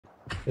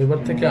এবার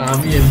থেকে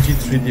আমি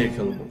MG3 দিয়ে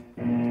খেলবো।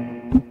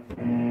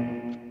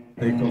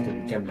 দেখো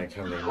তুমি কেমনে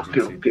খেলো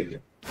MG3 দিয়ে।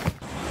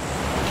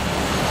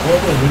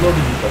 ওটা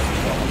রিলোডিং দিতেছে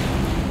না।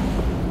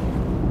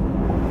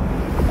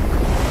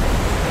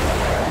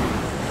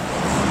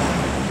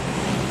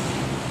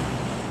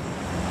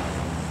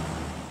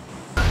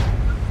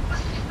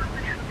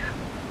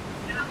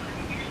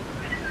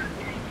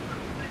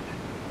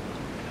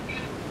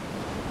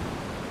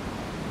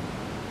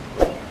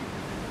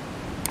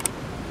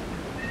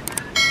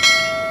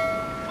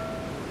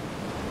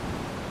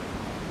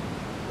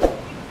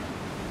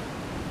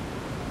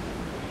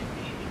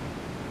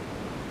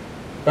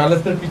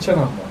 প্যালেসের পিছে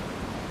নামবো।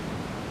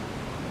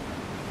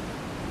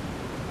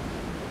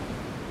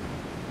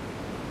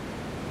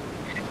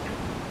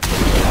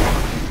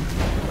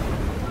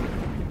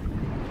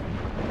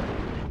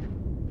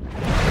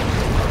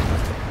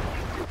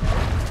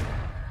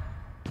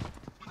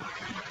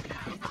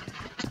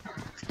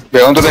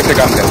 বেরোন তো দেখতে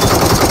কান দেন।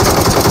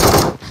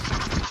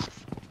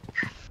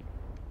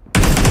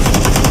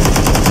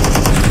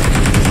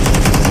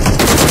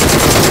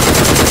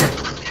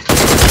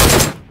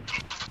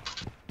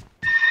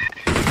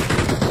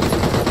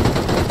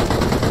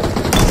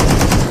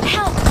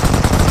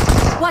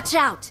 Watch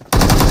out!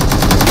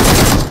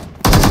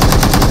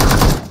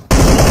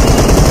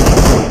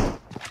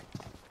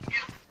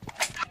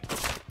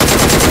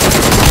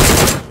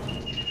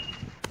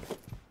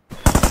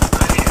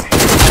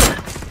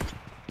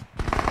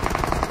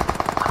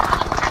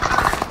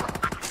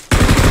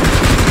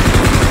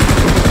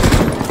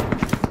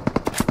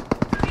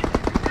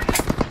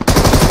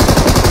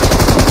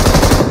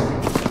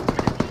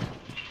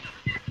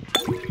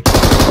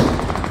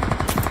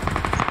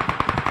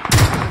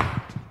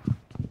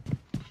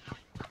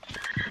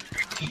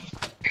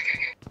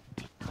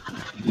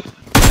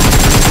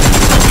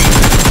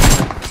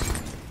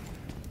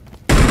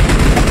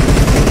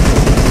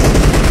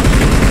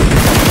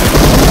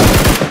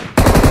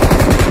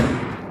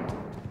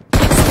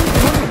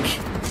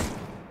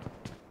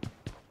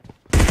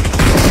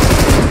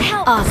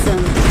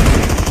 Awesome.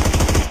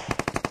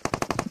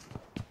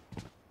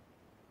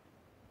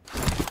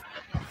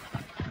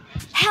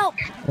 Help.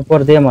 ऊपर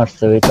দিয়ে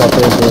মারছে ওই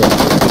টপে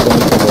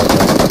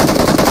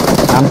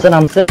যে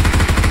নামছে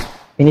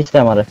ফিনিশটা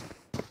মারে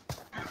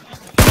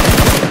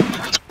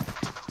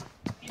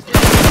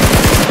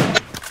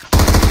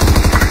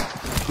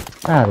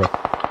আরে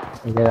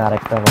এই যে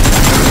আরেকটা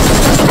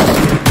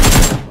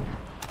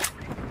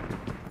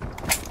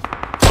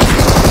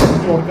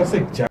ওর কাছে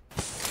যা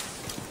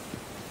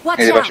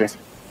Watch out!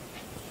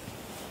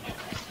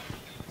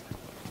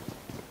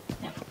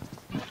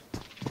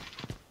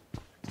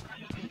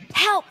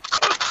 Help!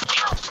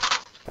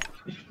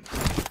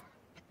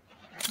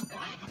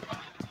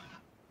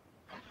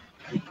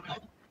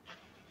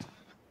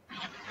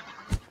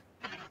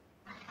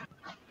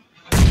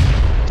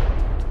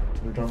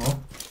 We don't know.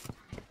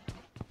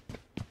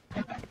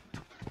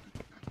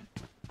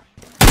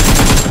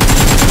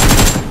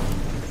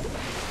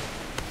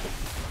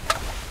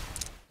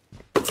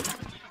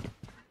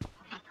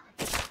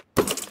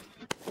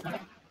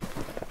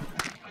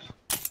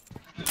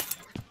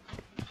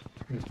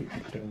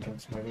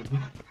 Entrance maybe.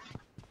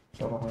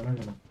 Solo হয় না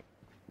কেন?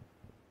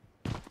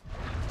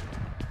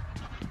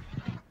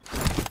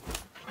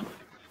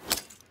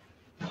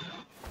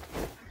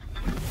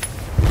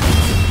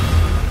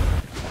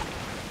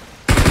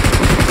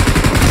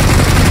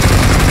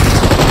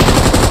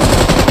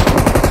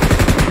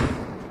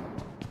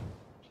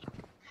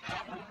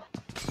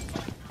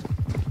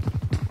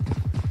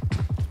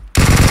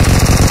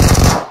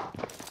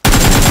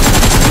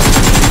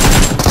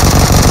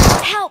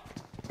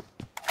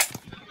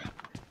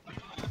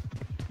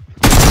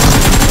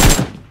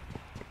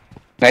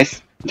 Nice.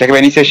 Check your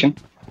initiation.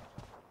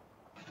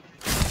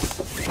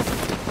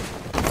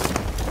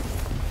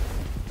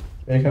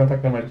 এখানে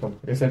থাকতে মাইর কম।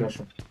 এই সাইড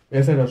আসো।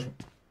 এই সাইড আসো।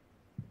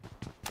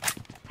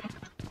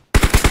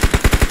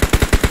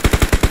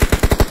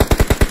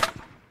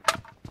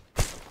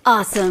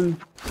 Awesome.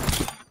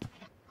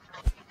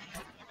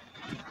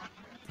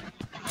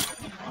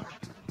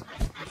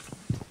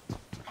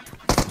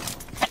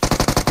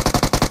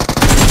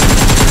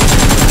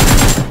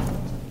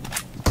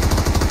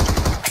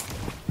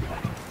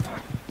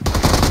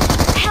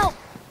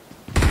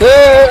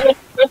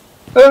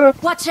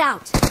 Watch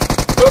out!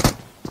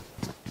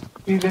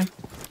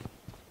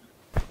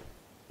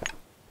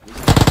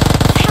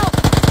 Help!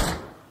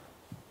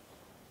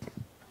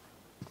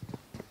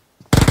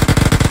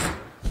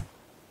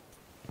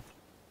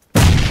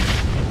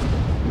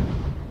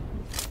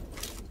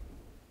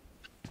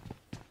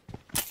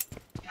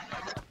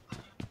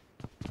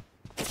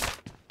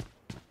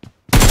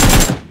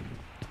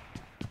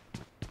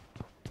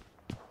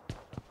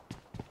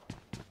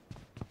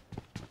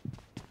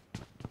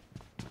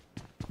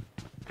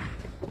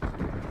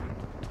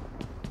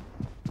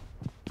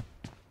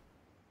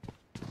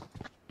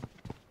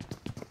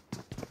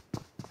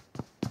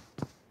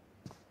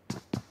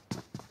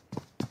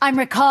 I'm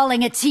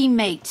recalling a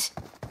teammate.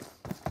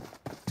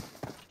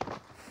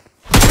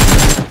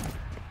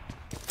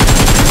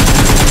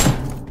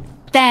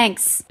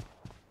 Thanks.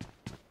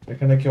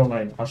 এখানে কেউ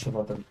নাই, আসো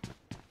তাড়াতাড়ি।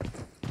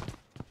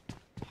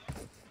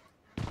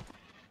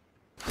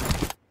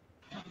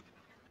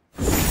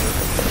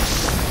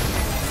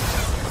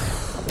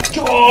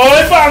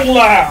 জয়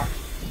Bangla.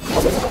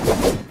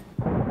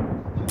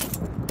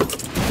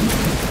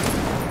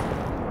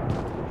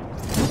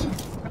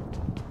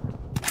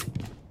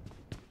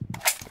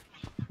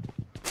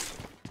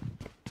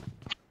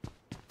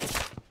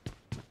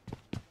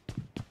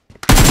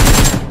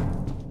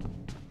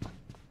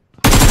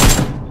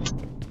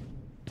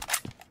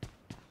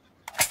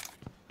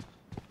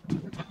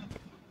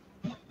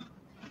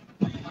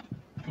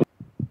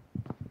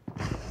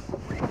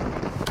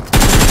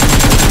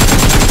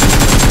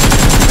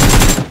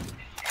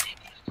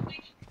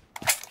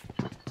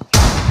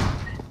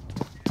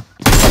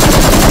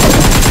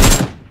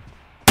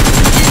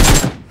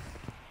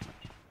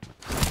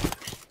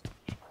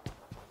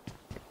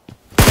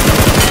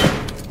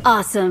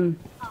 Awesome.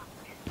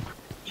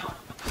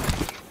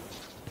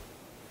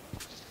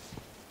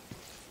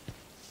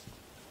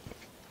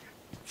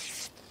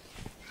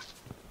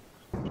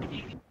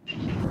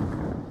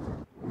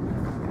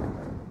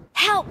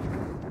 Help!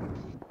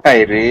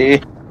 Hai re.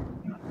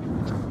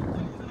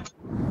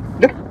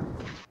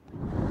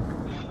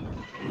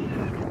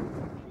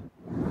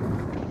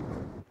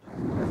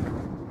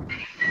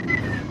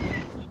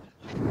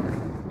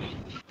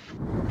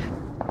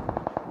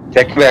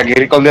 Check lagi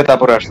recall dia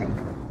তারপর আসছে।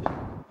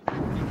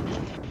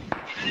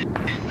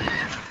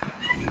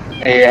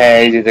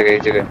 এই যে জায়গায়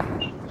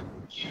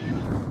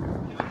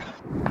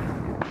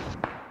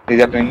এই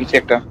যে আপনার নিচে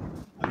একটা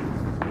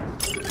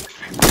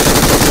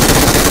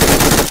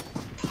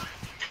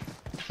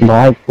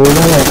ভাই পুরো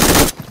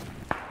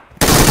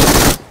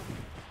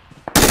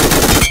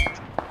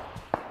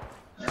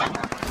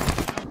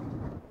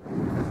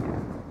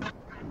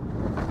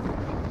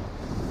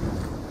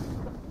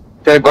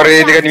ঘরে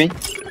এই জায়গায়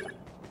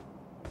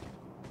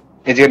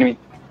নিবি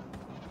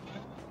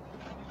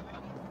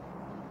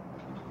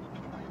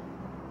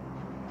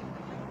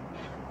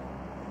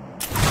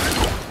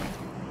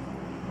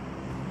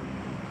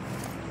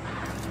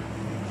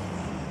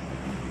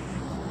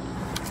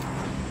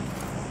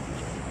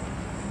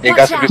এই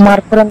গাছ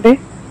মার্ক করেন দি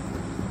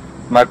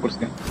মার্ক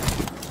করছি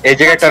এই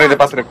জায়গায় একটা রয়েছে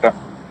পাথর একটা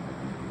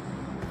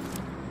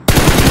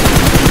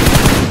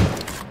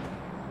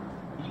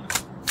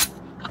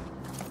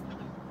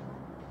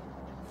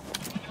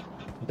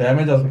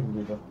ড্যামেজ আছে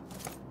কিন্তু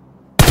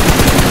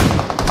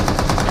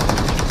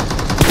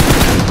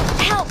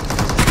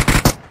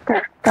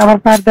কাভার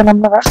ফায়ার দেন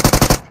আপনারা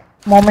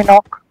মমি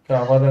নক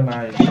কাভার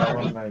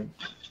নাই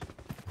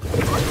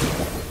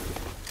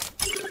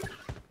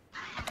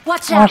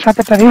Watch আমার out! সাথে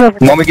একটা রিভাইভ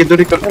মমি কিন্তু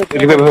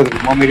রিভাইভ হয়ে যাবে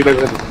মমি রিভাইভ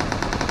হয়ে যাবে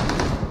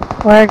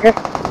হয়ে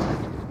গেছে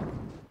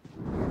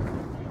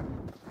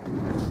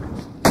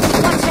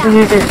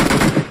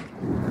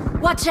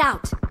Watch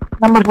out!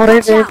 Number 4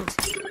 Watch out!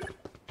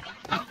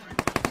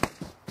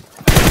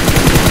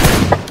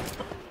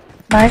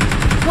 Nice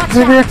Watch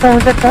যদি out! একটা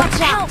উইকেটটা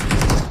Watch out!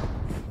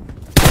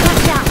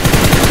 Watch out!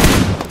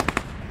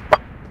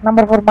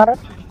 Number 4 মারে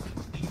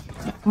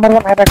নাম্বার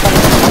 1 হেড একটা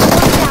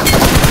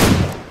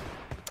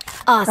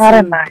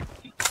আরে Awesome! নাই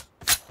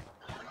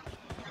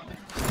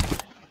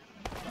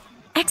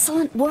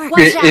Excellent work!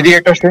 Watch out!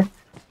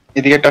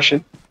 এদিকে একটা আসে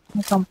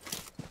কম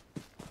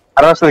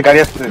আর আসছে গাড়ি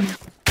আসছে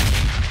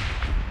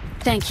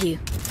Thank you.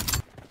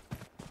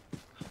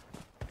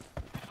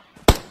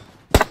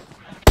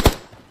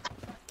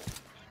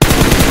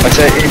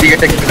 আচ্ছা এদিকে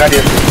একটা কিন্তু গাড়ি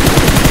আছে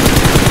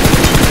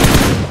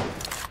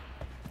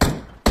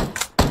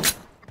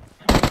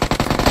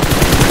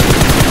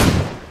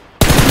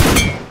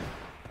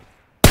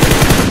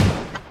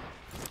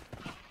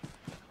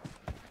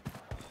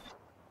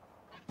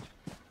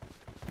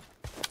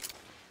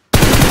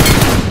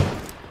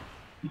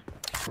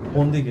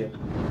কোন দিকে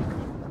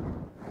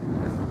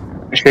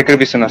শেখের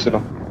পিছনে আসলো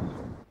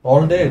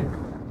অল ডেড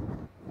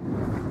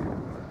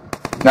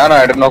না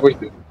এটা নক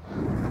হইছে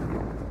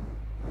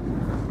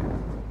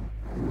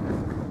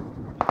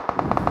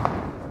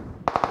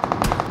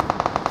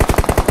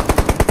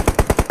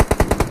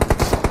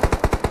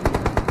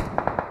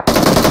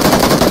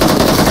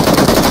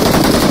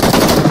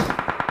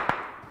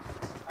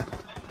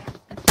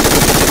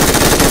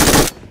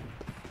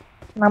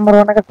নাম্বার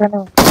 1 কাছে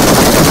নেও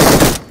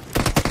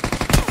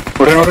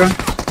ওঠেন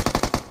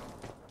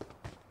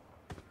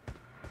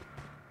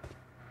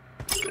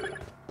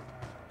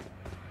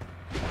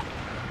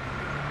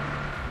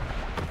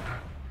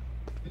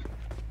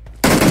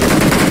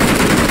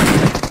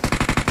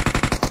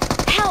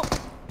Help!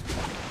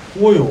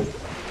 ওয়ো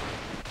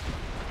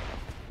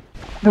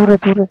দূরে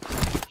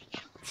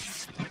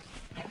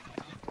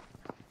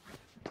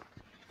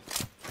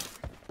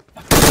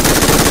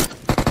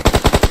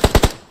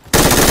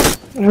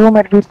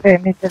রুমের ভিতরে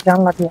নিচে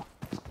জানলা দিয়ে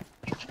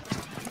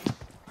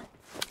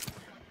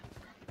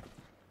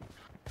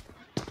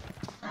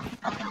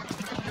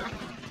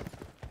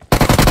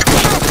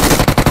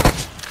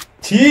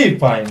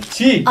ফাইন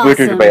ওয়েট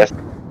Awesome! ভাই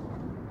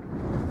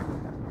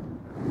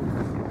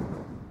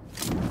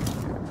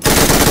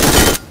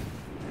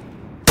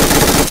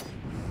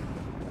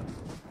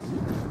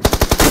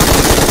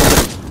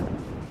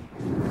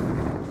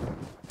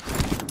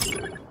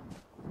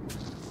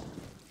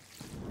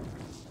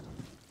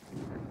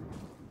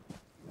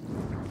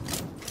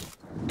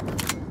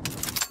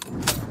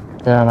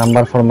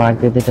নাম্বার 4 মার্ক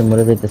দিতে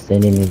মরে যেতেছে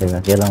এনিমি দেখা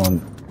গেলাম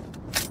আমি।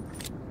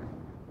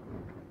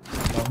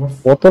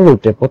 কত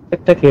লুটে,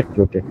 প্রত্যেকটা কেট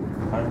লুটে।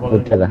 আমি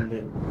বলেন খেলা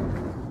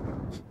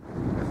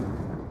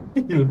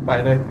কিল পাই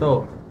নাই তো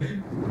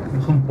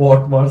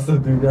বট মারছে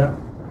দুইটা।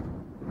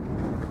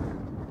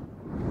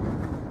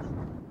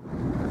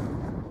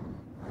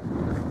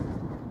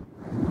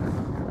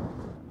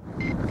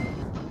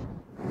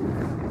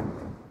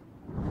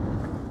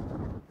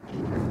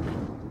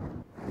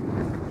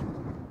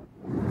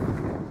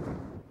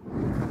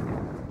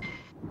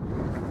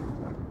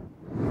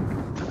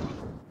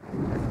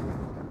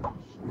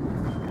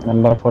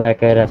 নাম্বার 4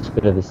 একাই রাশ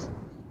করে দিছে।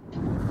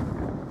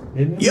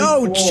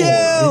 Yo,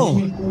 chill!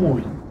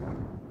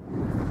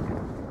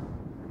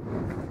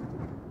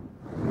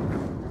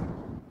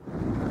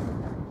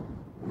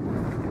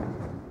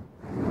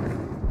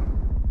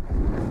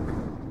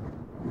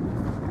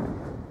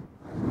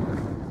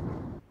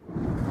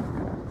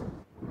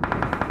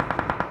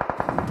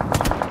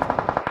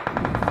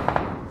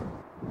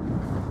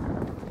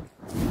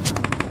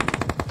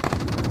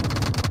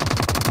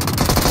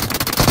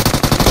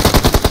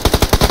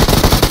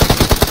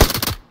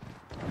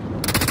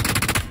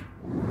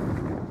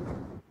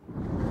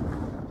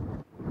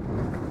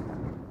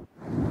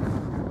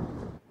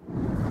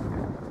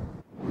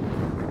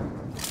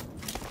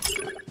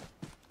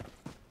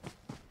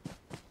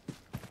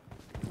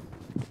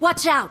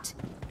 Watch out!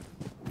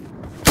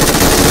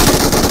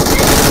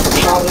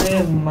 আরে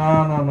না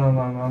না না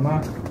না না না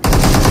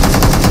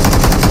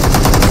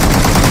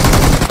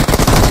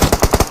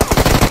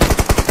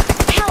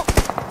Help!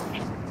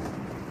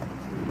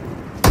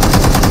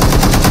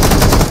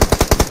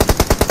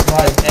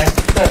 ভাই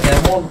একটা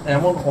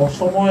এমন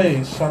অসময়ে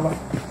শালা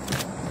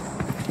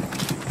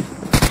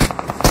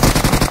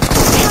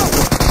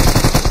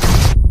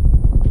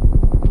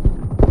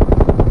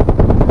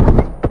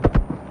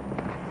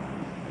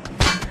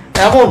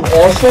এমন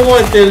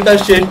অসময় তেলটা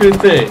শেষ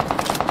হইতে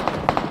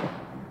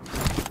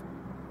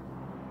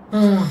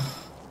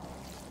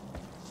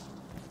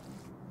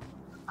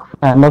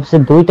হ্যাঁ ভাবছি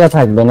দুইটা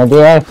থাকবে না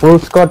দিয়ে ফুল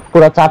স্কট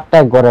পুরো চারটা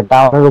করে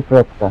টাওয়ারের উপরে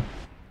একটা।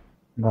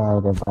 ভাই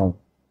রে ভাই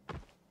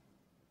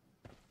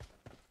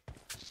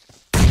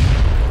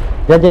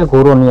যে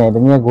ঘুরো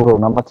নিয়ে ঘুরো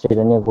নাম্বার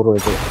 3 নিয়ে ঘুরো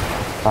এই যে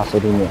পাশে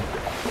নিয়ে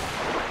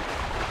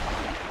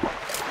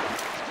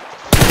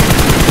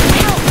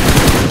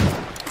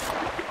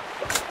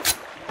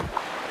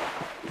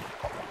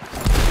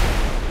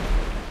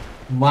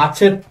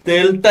মাছের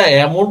তেলটা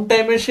এমন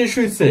টাইমে শেষ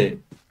হইছে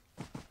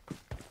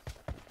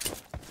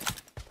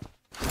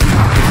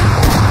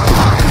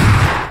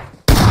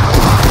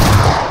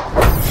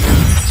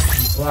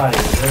ভাই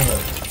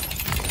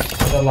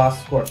এটা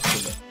লাস্ট কোয়ার্টার